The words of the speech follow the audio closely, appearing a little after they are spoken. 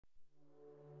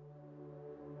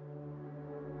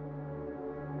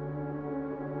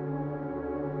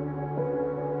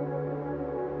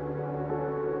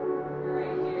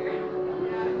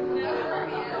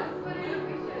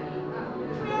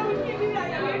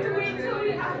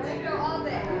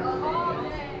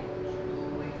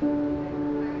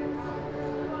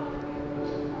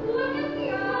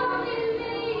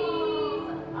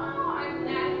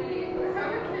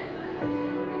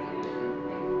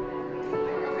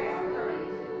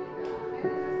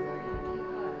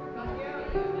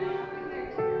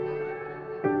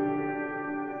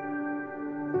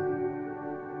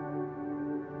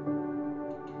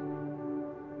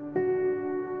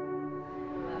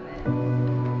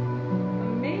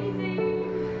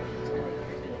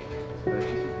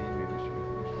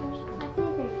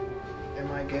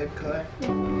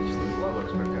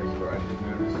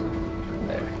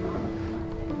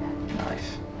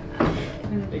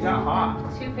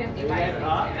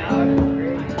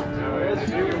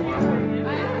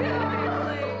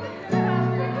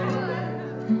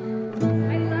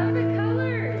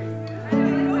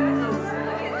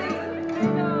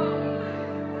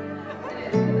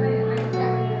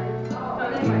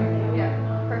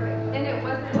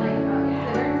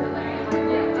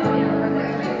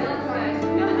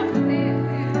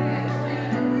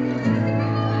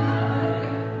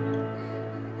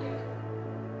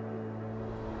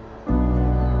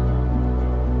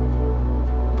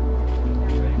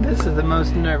This is the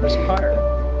most nervous part.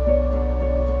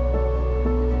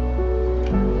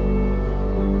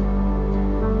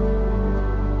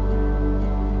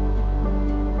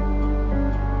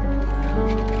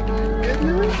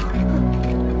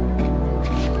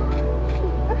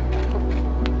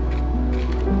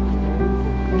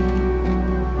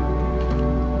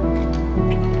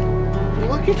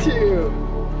 Look at you!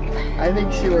 I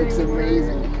think she looks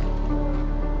amazing.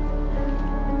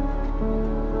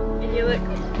 And you look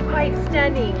quite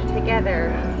stunning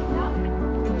together.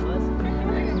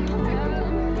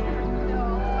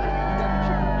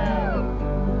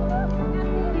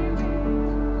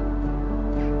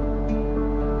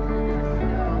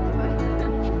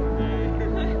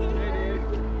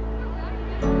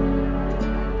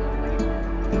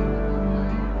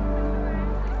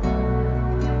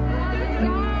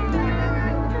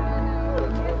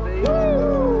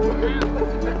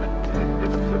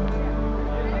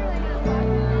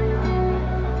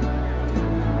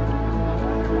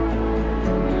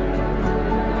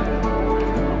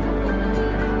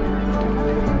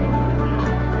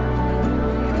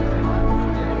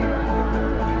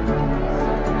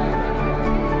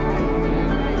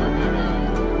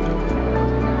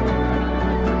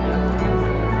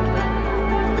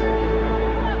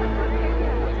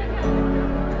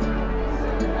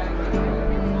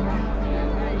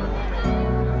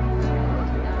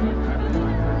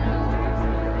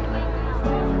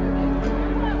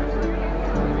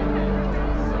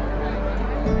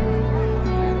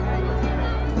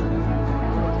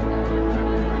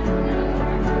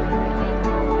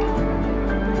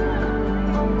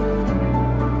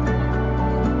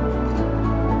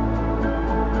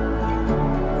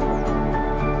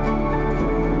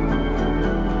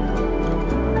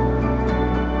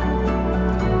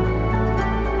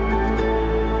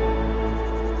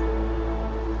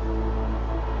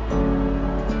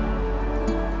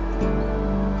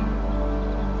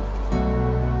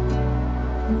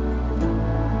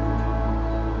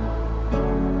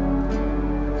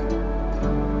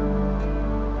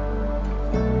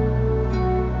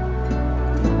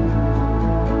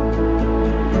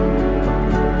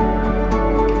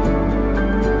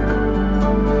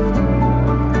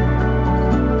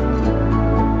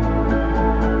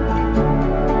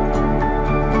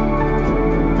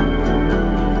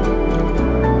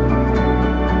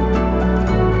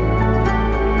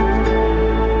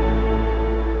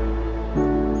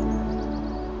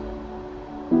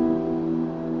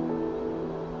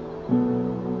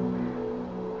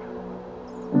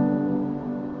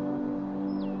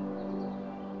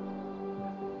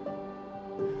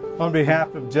 On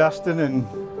behalf of Justin and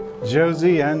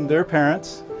Josie and their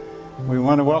parents, we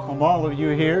want to welcome all of you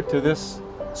here to this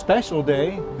special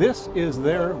day. This is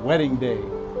their wedding day.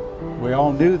 We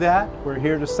all knew that. We're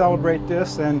here to celebrate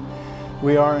this, and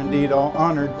we are indeed all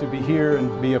honored to be here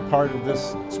and be a part of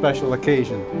this special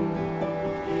occasion.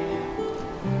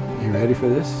 You ready for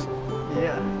this?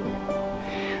 Yeah.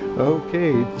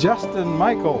 Okay, Justin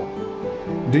Michael,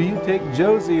 do you take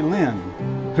Josie Lynn,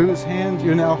 whose hand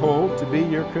you now hold, to be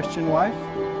your Christian wife?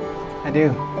 I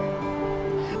do.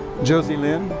 Josie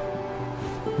Lynn,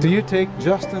 do you take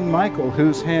Justin Michael,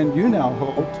 whose hand you now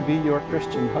hold, to be your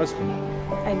Christian husband?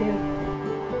 I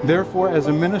do. Therefore, as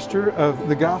a minister of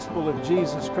the gospel of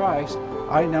Jesus Christ,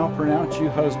 I now pronounce you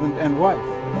husband and wife.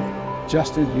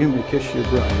 Justin, you may kiss your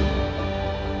bride.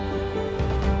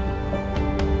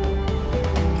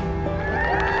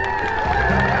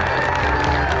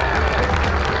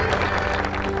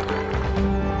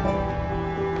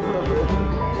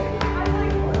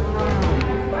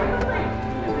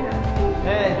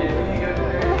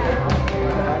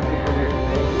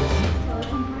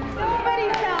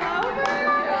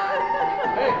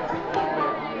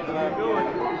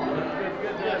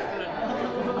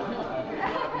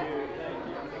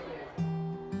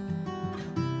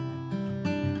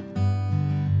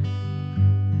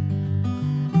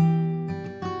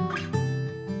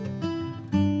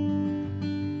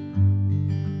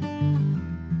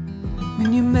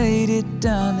 When you made it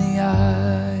down the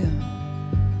aisle,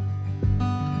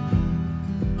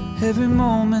 every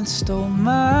moment stole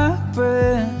my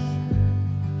breath.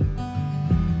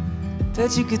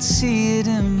 Bet you could see it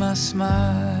in my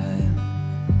smile.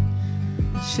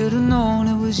 Should've known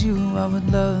it was you I would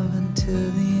love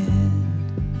until the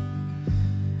end.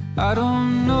 I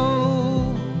don't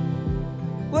know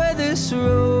where this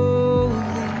road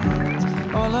leads.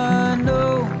 All I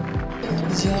know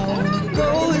is I wanna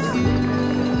go with you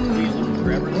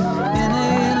in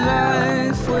a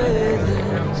life where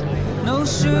there's no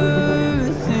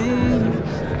sure things.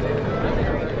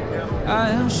 I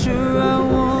am sure I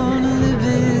wanna live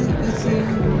it with you.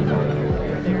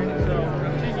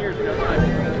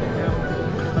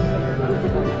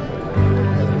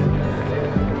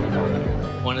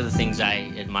 One of the things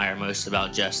I admire most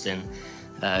about Justin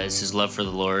is his love for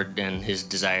the Lord and his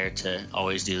desire to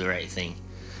always do the right thing.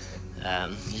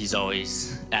 He's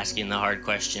always asking the hard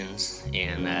questions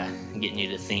and getting you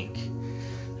to think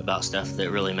about stuff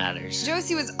that really matters.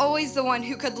 Josie was always the one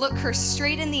who could look her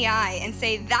straight in the eye and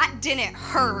say, that didn't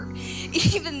hurt.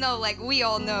 Even though, like, we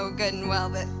all know good and well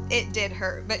that it did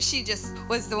hurt, but she just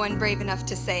was the one brave enough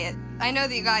to say it. I know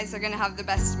that you guys are gonna have the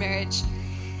best marriage,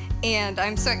 and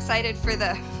I'm so excited for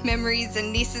the memories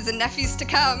and nieces and nephews to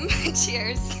come.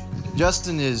 Cheers.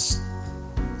 Justin is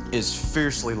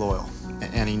fiercely loyal,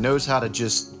 and he knows how to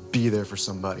just be there for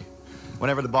somebody.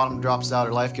 Whenever the bottom drops out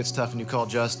or life gets tough and you call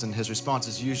Justin, his response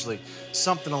is usually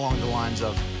something along the lines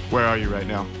of, "Where are you right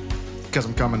now?" Because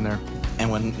I'm coming there. And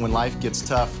when life gets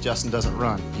tough, Justin doesn't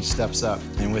run, he steps up.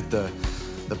 And with the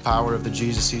power of the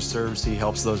Jesus he serves, he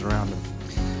helps those around him.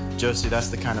 Josie, that's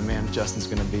the kind of man Justin's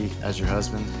gonna be as your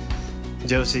husband.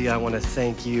 Josie, I want to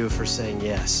thank you for saying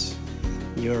yes.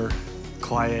 Your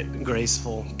quiet,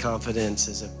 graceful confidence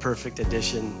is a perfect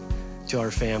addition to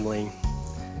our family.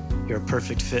 You're a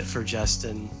perfect fit for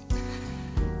Justin,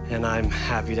 and I'm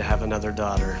happy to have another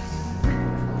daughter.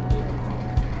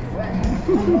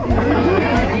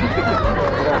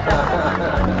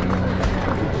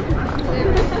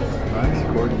 Nice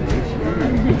coordination.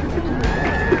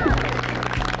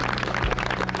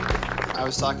 I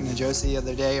was talking to Josie the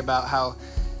other day about how,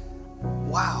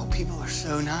 wow, people are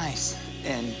so nice.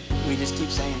 And we just keep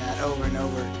saying that over and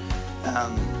over.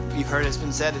 You've heard it's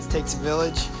been said, it takes a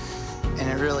village, and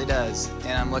it really does.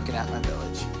 And I'm looking at my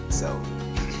village, so.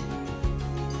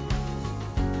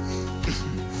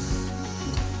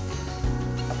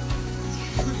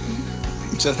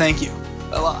 So thank you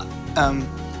a lot.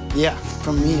 Yeah,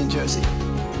 from me and Josie.